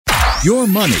Your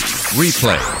Money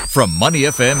Replay from Money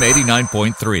FM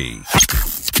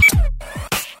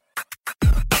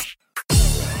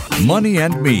 89.3. Money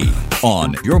and Me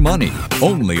on Your Money,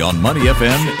 only on Money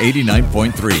FM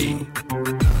 89.3.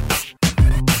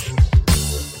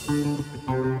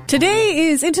 Today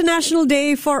is International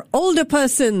Day for Older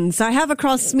Persons. I have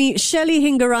across me Shelley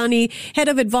Hingarani, Head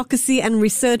of Advocacy and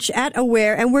Research at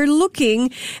Aware, and we're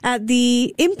looking at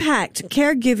the impact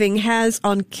caregiving has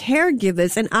on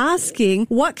caregivers and asking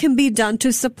what can be done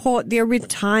to support their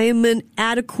retirement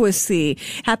adequacy.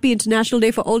 Happy International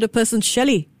Day for Older Persons,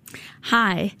 Shelley.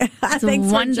 Hi.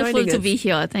 It's wonderful to be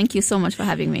here. Thank you so much for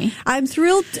having me. I'm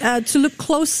thrilled to look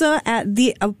closer at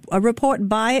a report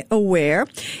by Aware.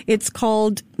 It's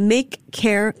called Make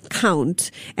Care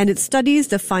Count, and it studies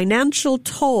the financial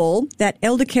toll that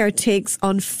elder care takes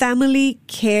on family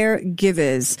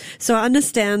caregivers. So I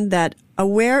understand that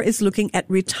Aware is looking at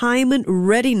retirement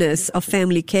readiness of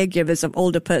family caregivers of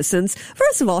older persons.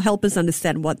 First of all, help us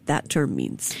understand what that term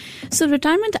means. So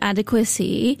retirement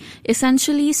adequacy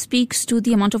essentially speaks to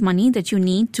the amount of money that you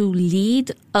need to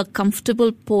lead a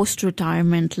comfortable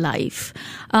post-retirement life.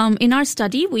 In our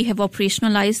study, we have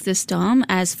operationalized this term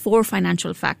as 4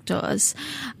 financial factors.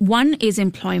 One is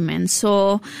employment.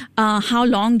 So how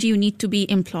long do you need to be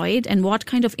employed and what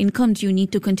kind of income do you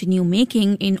need to continue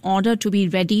making in order to be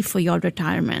ready for your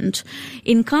retirement?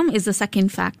 Income is the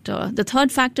second factor. The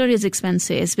third factor is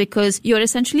expenses, because you're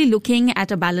essentially looking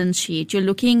at a balance sheet. You're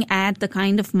looking at the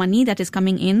kind of money that is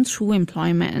coming in through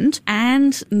employment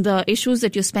and the issues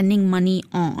that you're spending money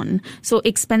on. So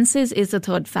expenses is the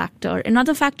third factor.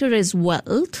 Another factor is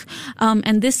wealth,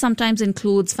 and this sometimes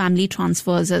includes family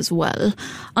transfers as well.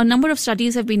 A number of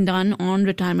studies have been done on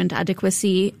retirement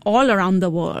adequacy all around the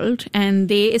world, and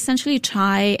they essentially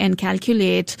try and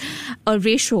calculate a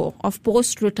ratio of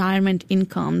post-retirement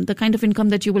income, the kind of income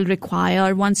that you will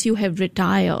require once you have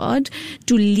retired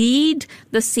to lead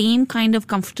the same kind of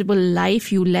comfortable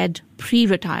life you led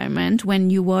pre-retirement when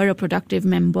you were a productive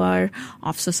member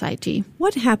of society.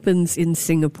 What happens in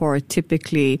Singapore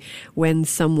typically when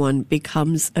someone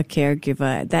becomes a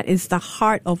caregiver? That is the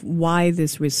heart of why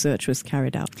this research was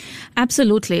carried out.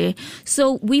 Absolutely.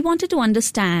 So we wanted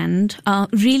to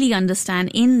really understand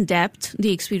in depth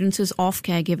the experiences of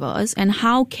caregivers and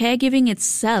how caregiving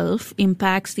itself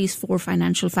impacts these 4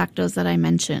 financial factors that I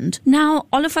mentioned. Now,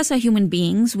 all of us are human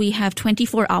beings. We have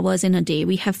 24 hours in a day.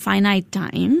 We have finite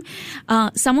time.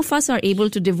 Some of us are able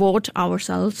to devote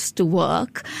ourselves to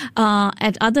work.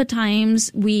 At other times,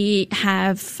 we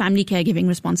have family caregiving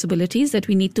responsibilities that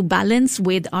we need to balance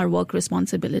with our work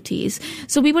responsibilities.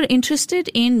 So we were interested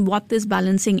in what this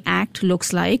balancing act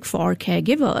looks like for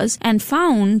caregivers and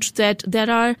found that there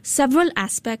are several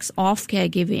aspects of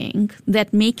caregiving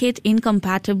that make it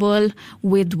incompatible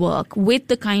with work, with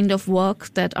the kind of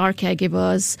work that our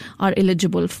caregivers are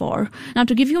eligible for. Now,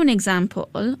 to give you an example,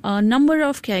 a number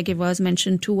of caregivers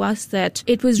mentioned to us that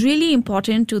it was really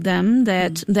important to them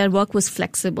that their work was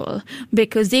flexible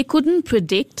because they couldn't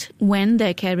predict when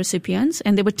their care recipients,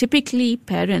 and they were typically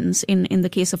parents in the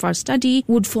case of our study,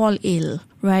 would fall ill.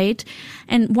 Right?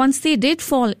 And once they did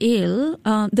fall ill,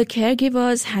 the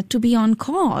caregivers had to be on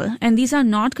call. And these are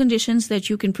not conditions that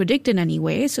you can predict in any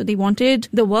way. So they wanted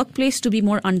the workplace to be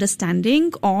more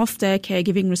understanding of their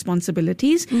caregiving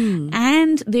responsibilities.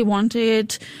 And they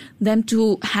wanted them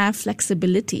to have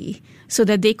flexibility so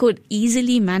that they could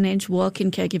easily manage work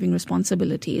and caregiving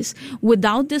responsibilities.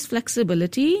 Without this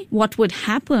flexibility, what would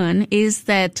happen is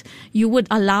that you would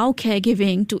allow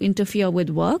caregiving to interfere with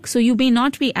work. So you may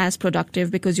not be as productive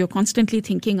because you're constantly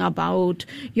thinking about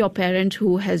your parent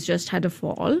who has just had a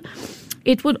fall.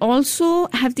 It would also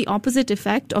have the opposite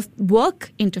effect of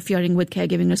work interfering with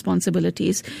caregiving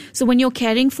responsibilities. So when you're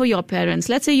caring for your parents,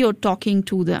 let's say you're talking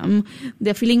to them,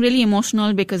 they're feeling really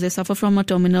emotional because they suffer from a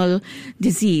terminal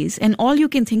disease. And all you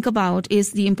can think about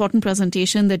is the important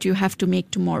presentation that you have to make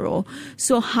tomorrow.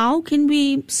 So how can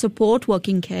we support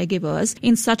working caregivers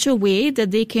in such a way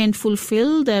that they can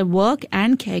fulfill their work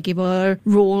and caregiver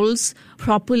roles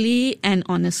properly and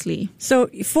honestly? So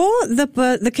for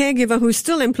the caregiver who's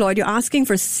still employed, you're asking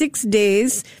for 6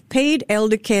 days paid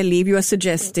elder care leave, you are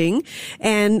suggesting,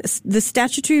 and the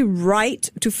statutory right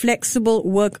to flexible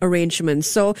work arrangements.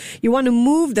 So you want to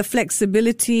move the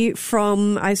flexibility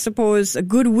from, I suppose, a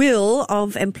goodwill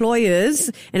of employers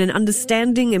and an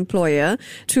understanding employer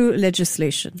to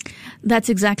legislation. That's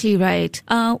exactly right.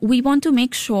 We want to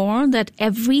make sure that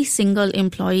every single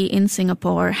employee in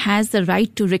Singapore has the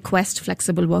right to request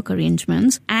flexible work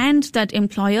arrangements and that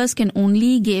employers can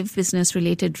only give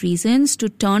business-related reasons tends to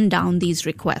turn down these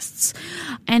requests.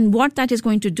 And what that is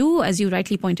going to do, as you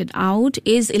rightly pointed out,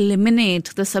 is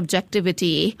eliminate the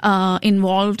subjectivity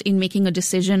involved in making a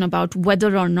decision about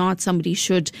whether or not somebody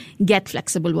should get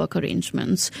flexible work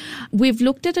arrangements. We've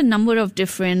looked at a number of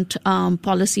different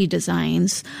policy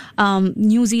designs.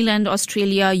 New Zealand,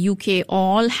 Australia, UK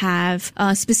all have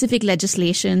specific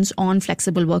legislations on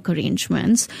flexible work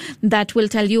arrangements that will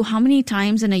tell you how many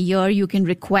times in a year you can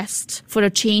request for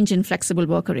a change in flexible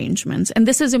work arrangements. And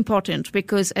this is important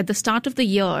because at the start of the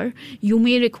year, you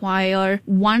may require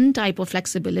one type of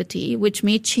flexibility, which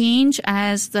may change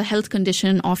as the health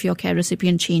condition of your care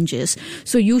recipient changes.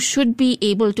 So you should be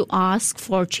able to ask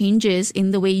for changes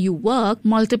in the way you work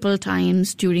multiple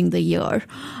times during the year.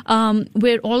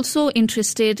 We're also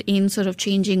interested in sort of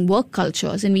changing work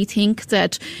cultures, and we think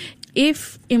that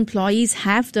if employees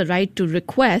have the right to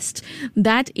request,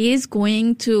 that is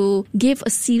going to give a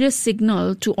serious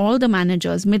signal to all the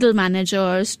managers, middle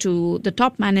managers, to the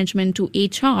top management, to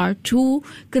HR, to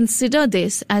consider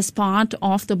this as part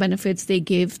of the benefits they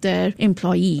give their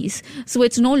employees. So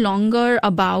it's no longer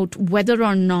about whether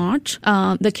or not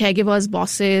the caregivers'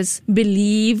 bosses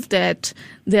believe that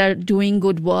they're doing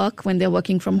good work when they're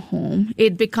working from home.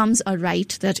 It becomes a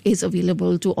right that is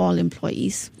available to all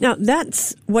employees. Now,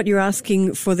 that's what you're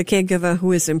asking for the caregiver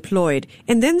who is employed.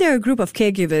 And then there are a group of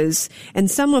caregivers, and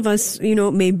some of us,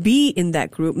 may be in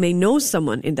that group, may know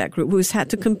someone in that group who's had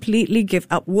to completely give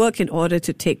up work in order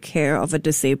to take care of a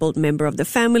disabled member of the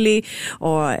family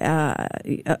or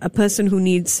a person who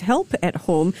needs help at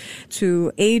home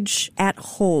to age at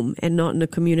home and not in a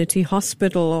community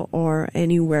hospital or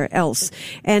anywhere else.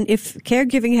 And if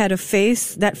caregiving had a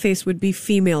face, that face would be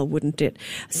female, wouldn't it?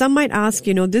 Some might ask,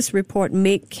 this report,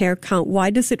 Make Care Count, why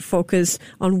does it focus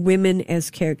on women as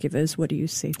caregivers? What do you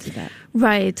say to that?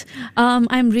 Right.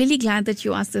 I'm really glad that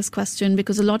you asked this question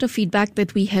because a lot of feedback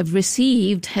that we have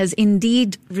received has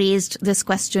indeed raised this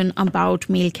question about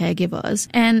male caregivers.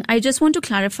 And I just want to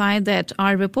clarify that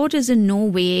our report is in no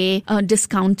way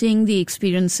discounting the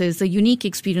experiences, the unique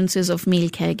experiences of male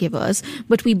caregivers,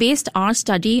 but we based our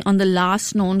study on the last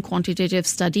known quantitative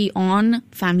study on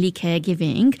family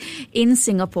caregiving in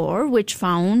Singapore, which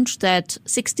found that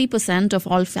 60% of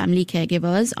all family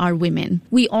caregivers are women.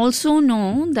 We also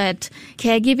know that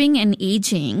caregiving and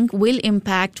aging will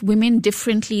impact women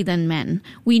differently than men.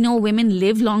 We know women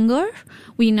live longer.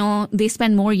 We know they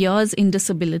spend more years in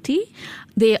disability.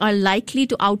 They are likely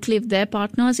to outlive their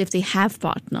partners if they have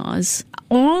partners.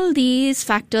 All these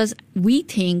factors, we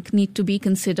think, need to be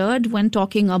considered when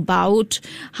talking about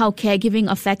how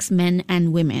caregiving affects men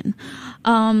and women.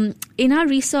 In our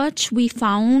research, we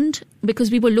found,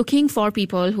 because we were looking for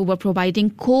people who were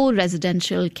providing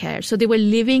co-residential care. So they were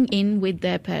living in with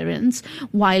their parents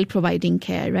while providing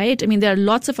care, right? I mean, there are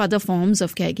lots of other forms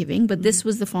of caregiving, but this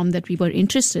was the form that we were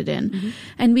interested in. Mm-hmm.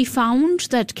 And we found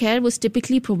that care was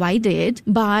typically provided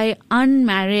by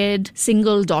unmarried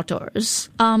single daughters.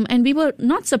 And we were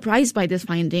not surprised by this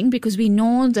finding because we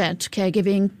know that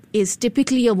caregiving is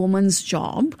typically a woman's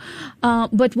job.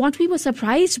 But what we were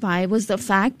surprised by was the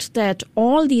fact that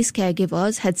all these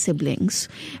caregivers had siblings.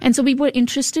 And so we were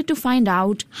interested to find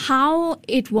out how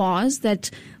it was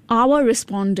that our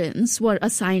respondents were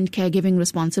assigned caregiving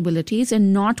responsibilities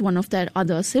and not one of their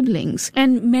other siblings.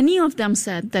 And many of them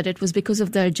said that it was because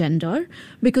of their gender,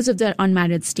 because of their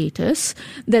unmarried status,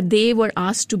 that they were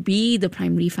asked to be the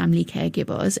primary family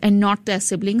caregivers and not their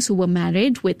siblings who were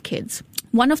married with kids.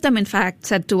 One of them, in fact,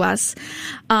 said to us,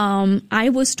 I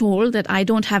was told that I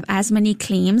don't have as many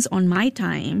claims on my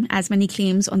time, as many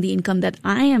claims on the income that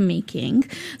I am making.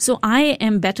 So I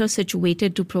am better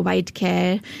situated to provide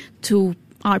care to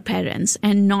our parents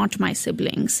and not my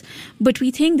siblings. But we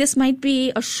think this might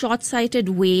be a short-sighted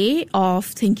way of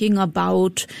thinking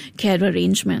about care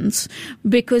arrangements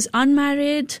because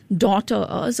unmarried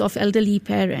daughters of elderly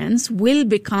parents will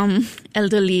become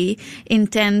elderly in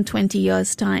 10, 20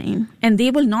 years' time, and they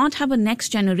will not have a next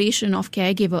generation of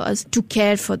caregivers to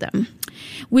care for them.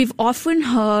 We've often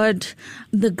heard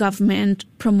the government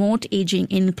promote aging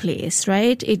in place,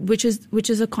 right? Which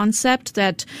is a concept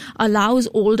that allows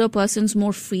older persons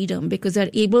more freedom because they're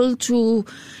able to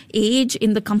age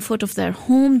in the comfort of their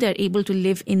home. They're able to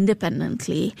live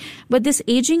independently. But this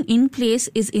aging in place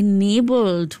is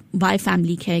enabled by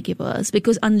family caregivers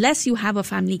because unless you have a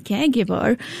family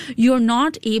caregiver, you're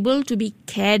not able to be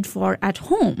cared for at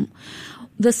home.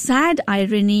 The sad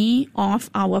irony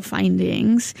of our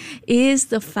findings is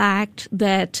the fact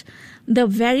that the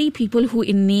very people who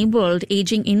enabled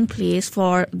aging in place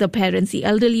for the parents, the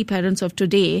elderly parents of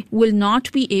today, will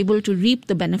not be able to reap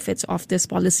the benefits of this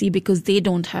policy because they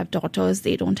don't have daughters,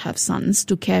 they don't have sons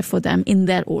to care for them in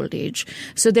their old age.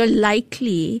 So they're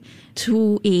likely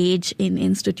to age in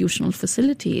institutional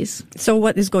facilities. So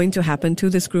what is going to happen to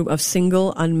this group of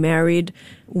single, unmarried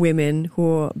women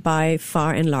who by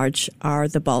far and large are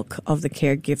the bulk of the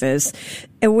caregivers?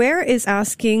 AWARE is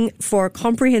asking for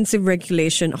comprehensive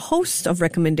regulation, a host of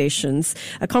recommendations,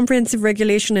 a comprehensive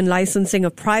regulation and licensing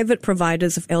of private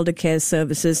providers of elder care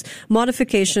services,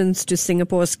 modifications to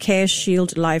Singapore's Care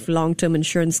Shield Life long-term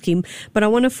insurance scheme. But I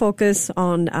want to focus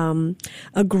on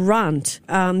a grant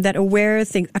that AWARE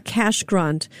thinks, a cash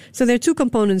grant. So there are two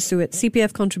components to it,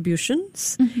 CPF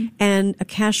contributions and a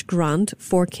cash grant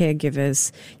for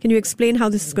caregivers. Can you explain how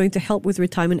this is going to help with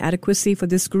retirement adequacy for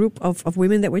this group of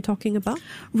women that we're talking about?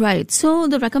 Right. So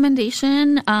the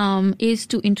recommendation is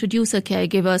to introduce a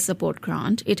caregiver support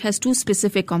grant. It has two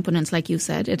specific components, like you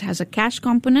said. It has a cash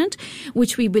component,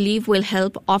 which we believe will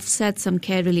help offset some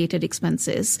care-related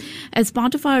expenses. As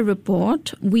part of our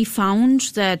report, we found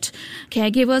that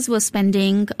caregivers were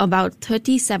spending about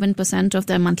 37% of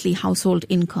their monthly household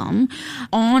income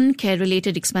on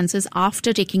care-related expenses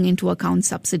after taking into account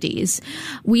subsidies.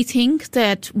 We think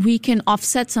that we can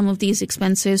offset some of these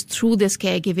expenses through this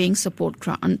caregiving support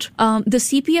grant. The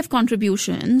CPF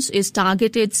contributions is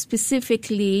targeted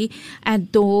specifically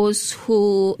at those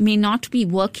who may not be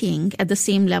working at the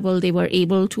same level they were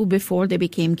able to before they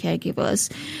became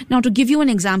caregivers. Now, to give you an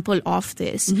example of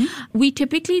this, we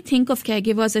typically think of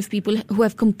caregivers as people who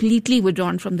have completely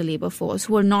withdrawn from the labor force,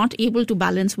 who are not able to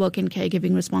balance work and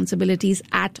caregiving responsibilities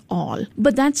at all.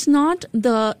 But that's not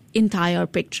the entire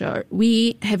picture.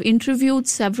 We have interviewed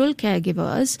several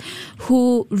caregivers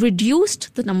who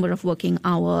reduced the number of working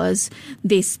hours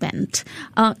they spent.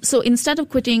 So instead of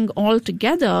quitting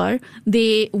altogether,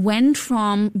 they went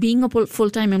from being a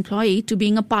full-time employee to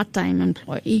being a part-time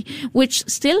employee, which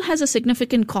still has a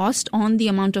significant cost on the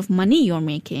amount of money you're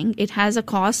making. It has a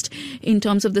cost in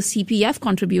terms of the CPF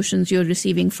contributions you're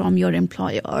receiving from your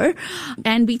employer.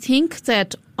 And we think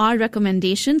that our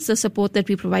recommendations, the support that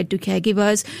we provide to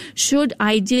caregivers, should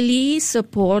ideally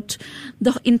support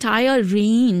the entire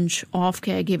range of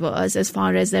caregivers as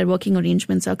far as their working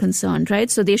arrangements are concerned,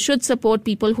 right? So they should support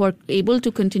people who are able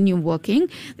to continue working.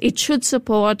 It should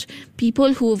support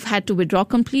people who've had to withdraw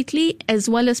completely, as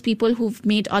well as people who've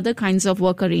made other kinds of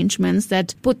work arrangements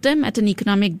that put them at an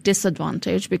economic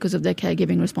disadvantage because of their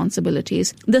caregiving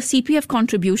responsibilities. The CPF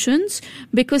contributions,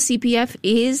 because CPF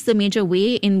is the major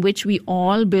way in which we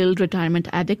all build retirement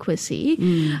adequacy,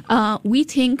 we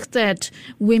think that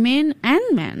women and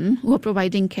men who are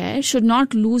providing care should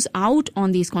not lose out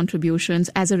on these contributions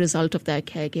as a result of their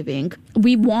caregiving.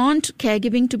 We want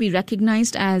caregiving to be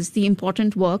recognized as the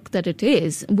important work that it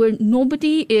is, where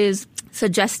nobody is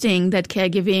suggesting that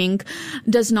caregiving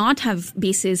does not have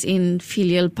basis in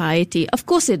filial piety. Of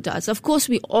course it does. Of course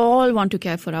we all want to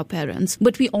care for our parents,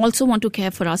 but we also want to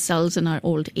care for ourselves in our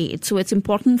old age. So it's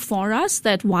important for us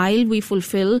that while we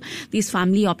fulfill these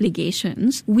family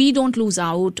obligations, we don't lose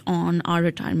out on our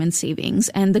retirement savings.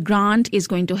 And the grant is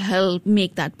going to help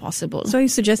make that possible. So are you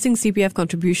suggesting CPF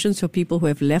contributions for people who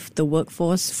have left the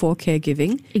workforce for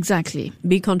caregiving? Exactly.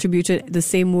 Be contributed the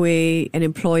same way an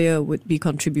employer would be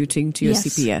contributing to your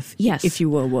CPF if you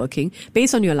were working,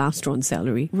 based on your last drawn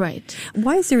salary. Right.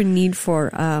 Why is there a need for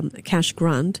a cash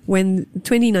grant? When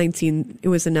 2019, it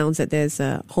was announced that there's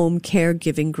a home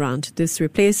caregiving grant. This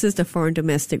replaces the foreign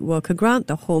domestic worker grant.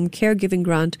 The home caregiving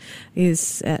grant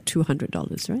is at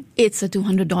 $200, right? It's at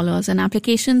 $200, and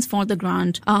applications for the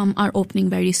grant are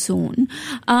opening very soon.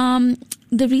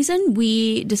 The reason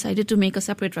we decided to make a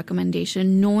separate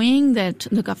recommendation, knowing that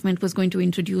the government was going to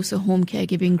introduce a home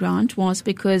caregiving grant, was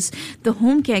because the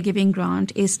home caregiving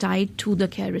grant is tied to the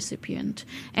care recipient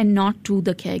and not to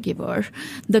the caregiver.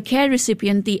 The care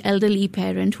recipient, the elderly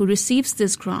parent who receives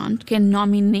this grant, can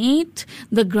nominate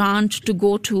the grant to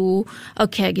go to a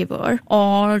caregiver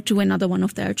or to another one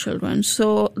of their children.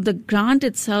 So the grant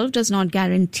itself does not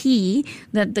guarantee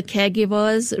that the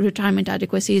caregiver's retirement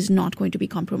adequacy is not going to be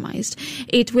compromised.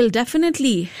 It will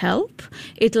definitely help.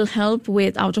 It'll help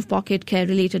with out-of-pocket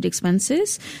care-related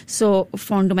expenses, so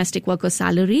foreign domestic worker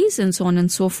salaries and so on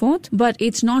and so forth. But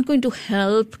it's not going to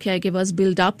help caregivers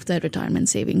build up their retirement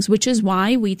savings, which is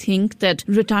why we think that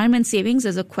retirement savings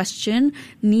as a question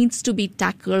needs to be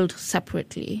tackled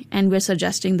separately. And we're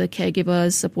suggesting the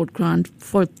caregivers support grant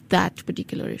for that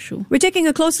particular issue. We're taking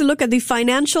a closer look at the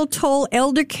financial toll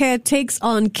elder care takes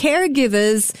on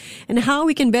caregivers and how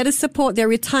we can better support their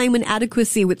retirement adequacy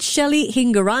Adequacy with Shelley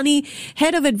Hingarani,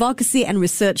 Head of Advocacy and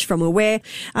Research from AWARE.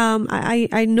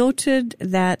 I noted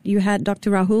that you had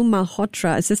Dr. Rahul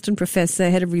Malhotra, Assistant Professor,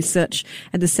 Head of Research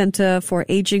at the Center for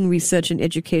Aging Research and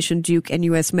Education, Duke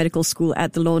NUS Medical School,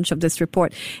 at the launch of this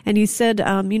report. And he said,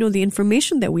 the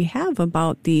information that we have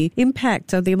about the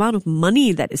impact of the amount of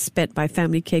money that is spent by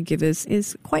family caregivers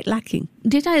is quite lacking.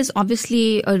 Data is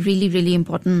obviously a really, really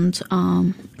important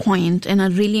point and a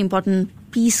really important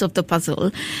piece of the puzzle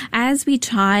as we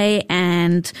try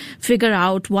and figure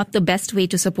out what the best way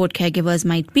to support caregivers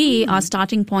might be. Our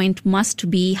starting point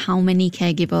must be how many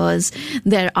caregivers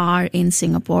there are in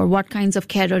Singapore. What kinds of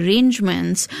care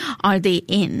arrangements are they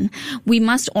in? We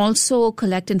must also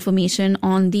collect information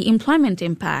on the employment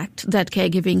impact that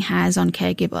caregiving has on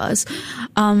caregivers.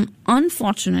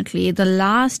 Unfortunately, the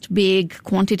last big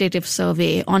quantitative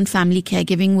survey on family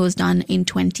caregiving was done in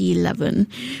 2011.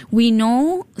 We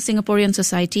know Singaporean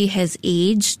society has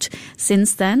aged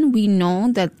since then. We know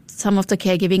that some of the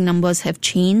caregiving numbers have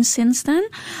changed since then.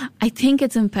 I think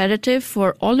it's imperative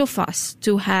for all of us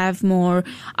to have more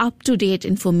up-to-date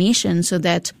information so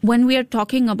that when we are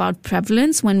talking about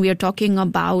prevalence, when we are talking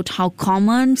about how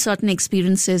common certain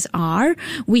experiences are,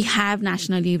 we have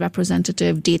nationally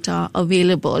representative data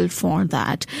available for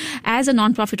that. As a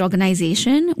nonprofit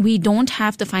organization, we don't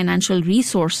have the financial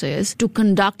resources to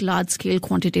conduct large-scale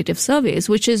quantitative surveys,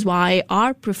 which is why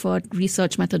our preferred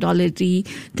research methodology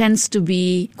tends to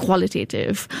be qualitative.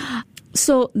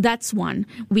 So that's one.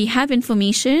 We have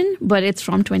information, but it's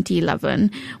from 2011.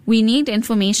 We need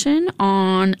information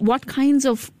on what kinds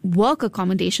of work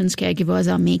accommodations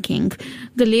caregivers are making.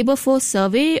 The Labour Force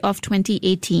Survey of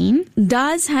 2018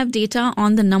 does have data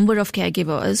on the number of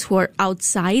caregivers who are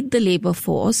outside the labour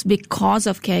force because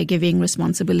of caregiving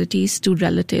responsibilities to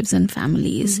relatives and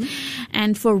families. Mm-hmm.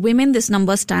 And for women, this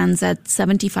number stands at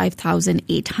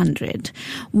 75,800.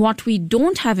 What we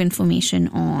don't have information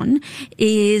on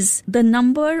is the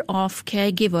number of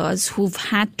caregivers who've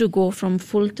had to go from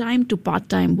full-time to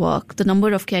part-time work, the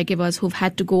number of caregivers who've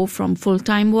had to go from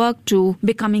full-time work to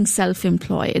becoming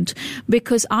self-employed.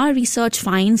 Because our research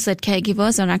finds that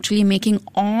caregivers are actually making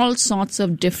all sorts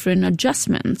of different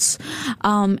adjustments.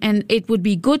 And it would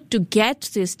be good to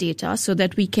get this data so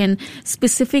that we can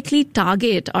specifically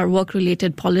target our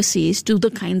work-related policies to the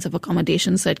kinds of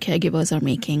accommodations that caregivers are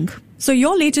making. So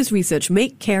your latest research,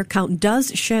 Make Care Count,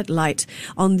 does shed light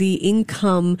on the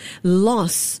income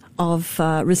loss of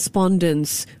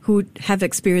respondents who have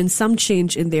experienced some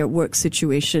change in their work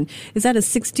situation. Is that a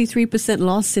 63%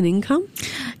 loss in income?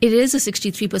 It is a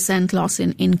 63% loss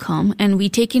in income. And we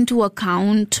take into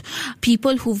account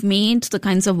people who've made the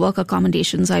kinds of work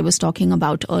accommodations I was talking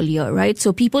about earlier, right?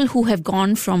 So people who have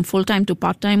gone from full-time to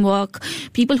part-time work,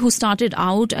 people who started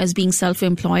out as being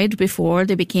self-employed before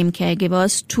they became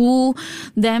caregivers, to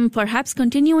them perhaps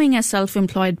continuing as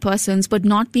self-employed persons but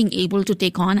not being able to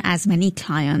take on as many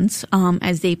clients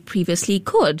as they previously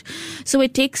could. So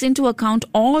it takes into account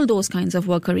all those kinds of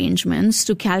work arrangements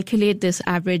to calculate this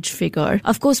average figure.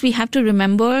 Of course, we have to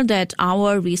remember that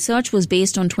our research was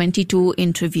based on 22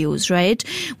 interviews, right?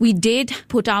 We did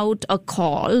put out a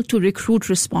call to recruit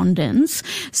respondents.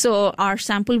 So our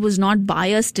sample was not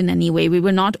biased in any way. We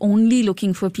were not only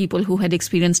looking for people who had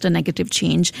experienced a negative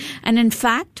change. And in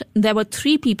fact, there were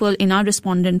 3 people in our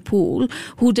respondent pool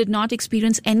who did not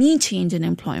experience any change in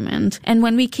employment. And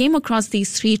when we came across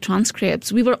these 3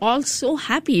 transcripts, we were all so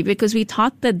happy because we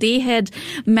thought that they had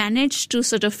managed to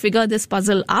sort of figure this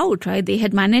puzzle out, right? They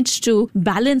had managed to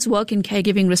balance work and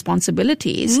caregiving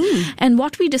responsibilities. And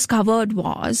what we discovered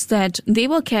was that they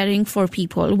were caring for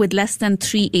people with less than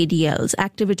 3 ADLs,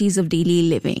 activities of daily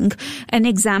living. An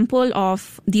example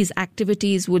of these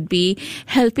activities would be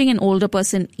helping an older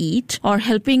person eat or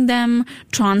helping them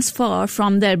transfer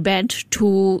from their bed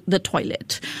to the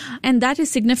toilet. And that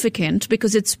is significant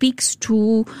because it speaks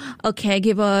to a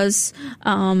caregiver's,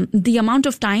 the amount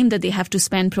of time that they have to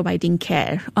spend providing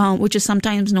care, which is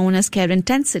sometimes known as care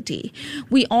intensity.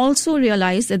 We also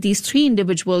realized that these 3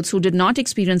 individuals who did not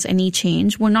experience any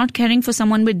change were not caring for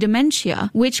someone with dementia,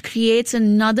 which creates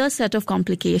another set of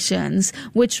complications,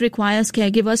 which requires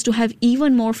caregivers to have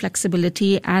even more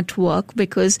flexibility at work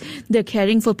because they're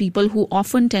caring for people who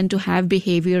often tend to have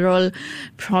behavioral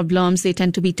problems. They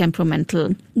tend to be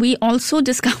temperamental. We also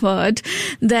discovered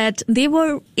that they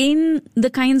were in the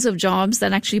kinds of jobs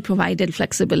that actually provided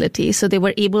flexibility. So they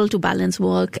were able to balance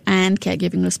work and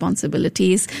caregiving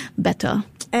responsibilities better.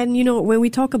 And, when we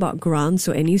talk about grants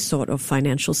or any sort of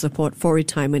financial support for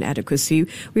retirement adequacy,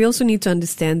 we also need to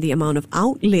understand the amount of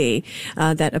outlay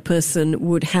that a person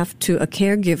would have a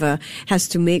caregiver has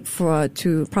to make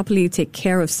to properly take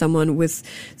care of someone with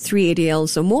 3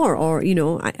 ADLs or more. Or,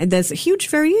 there's a huge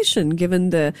variation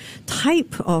given the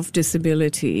type of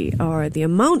disability or the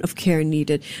amount of care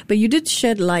needed. But you did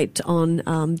shed light on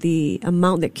the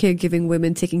amount that caregiving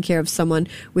women taking care of someone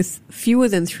with fewer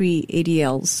than 3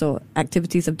 ADLs, so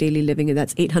activities of daily living, and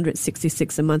that's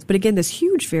 $866 a month. But again, there's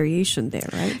huge variation there,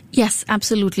 right? Yes,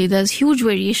 absolutely. There's huge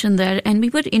variation there. And we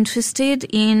were interested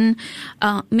in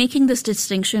making this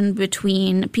distinction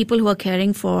between people who are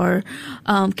caring for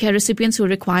care recipients who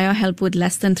require help with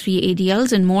less than 3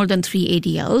 ADLs and more than 3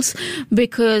 ADLs,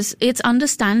 because it's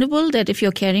understandable that if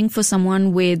you're caring for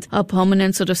someone with a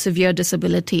permanent sort of severe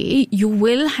disability, you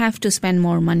will have to spend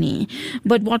more money.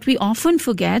 But what we often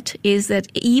forget is that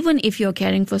even if you're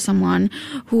caring for someone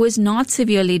who is not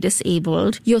severely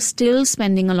disabled, you're still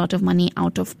spending a lot of money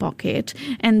out of pocket.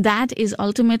 And that is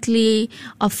ultimately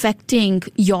affecting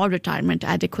your retirement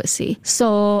adequacy.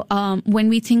 So when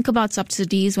we think about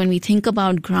subsidies, when we think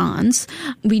about grants,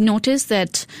 we notice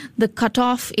that the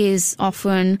cutoff is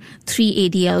often 3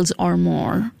 ADLs or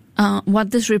more. What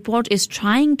this report is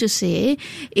trying to say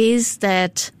is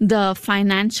that the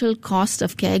financial cost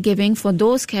of caregiving for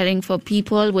those caring for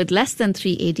people with less than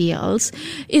 3 ADLs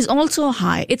is also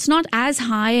high. It's not as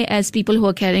high as people who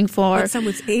are caring for... But some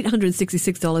with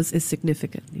 $866 is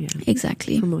significant. Yeah,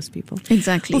 exactly. For most people.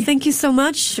 Exactly. Well, thank you so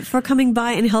much for coming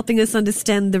by and helping us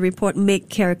understand the report Make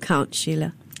Care Count,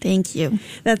 Sheila. Thank you.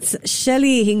 That's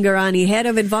Shelly Hingorani, Head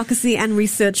of Advocacy and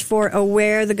Research for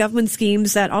AWARE, the government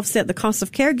schemes that offset the cost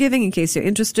of caregiving. In case you're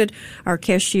interested, our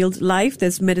CareShield Life,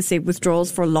 there's Medisave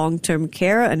withdrawals for long-term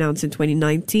care announced in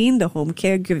 2019, the Home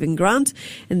Caregiving Grant,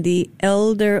 and the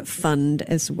Elder Fund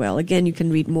as well. Again, you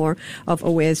can read more of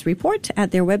AWARE's report at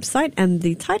their website, and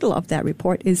the title of that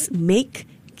report is Make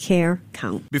Care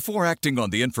Count. Before acting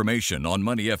on the information on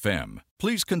Money FM,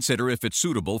 please consider if it's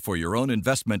suitable for your own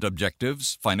investment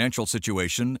objectives, financial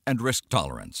situation, and risk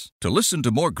tolerance. To listen to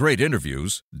more great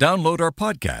interviews, download our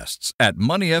podcasts at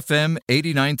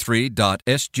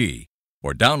moneyfm893.sg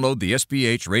or download the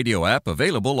SPH radio app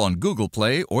available on Google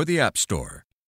Play or the App Store.